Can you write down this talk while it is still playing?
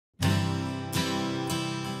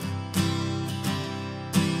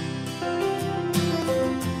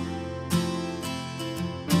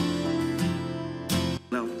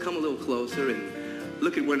closer and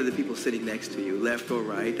look at one of the people sitting next to you, left or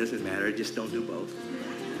right, doesn't matter, just don't do both.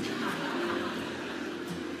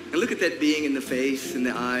 And look at that being in the face, in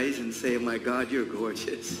the eyes, and say, oh my God, you're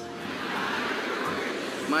gorgeous.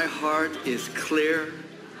 My heart is clear.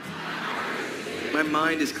 My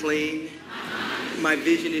mind is clean. My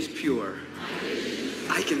vision is pure.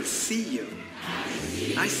 I can see you.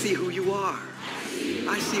 I see who you are.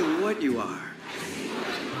 I see what you are.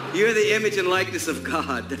 You're the image and likeness of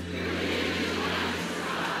God.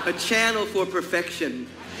 A channel for perfection.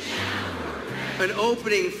 An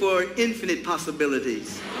opening for infinite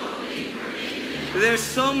possibilities. There's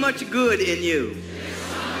so much good in you.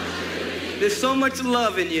 There's so much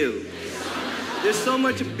love in you. There's so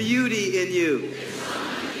much beauty in you.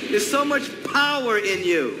 There's so much power in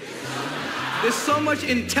you. There's so much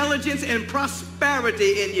intelligence and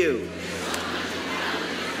prosperity in you.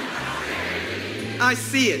 I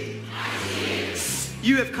see it.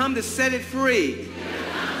 You have come to set it free.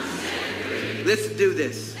 Let's do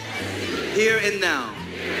this. Here and now.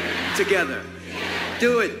 Together.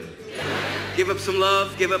 Do it. Give up some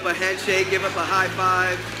love. Give up a handshake. Give up a high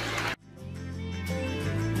five.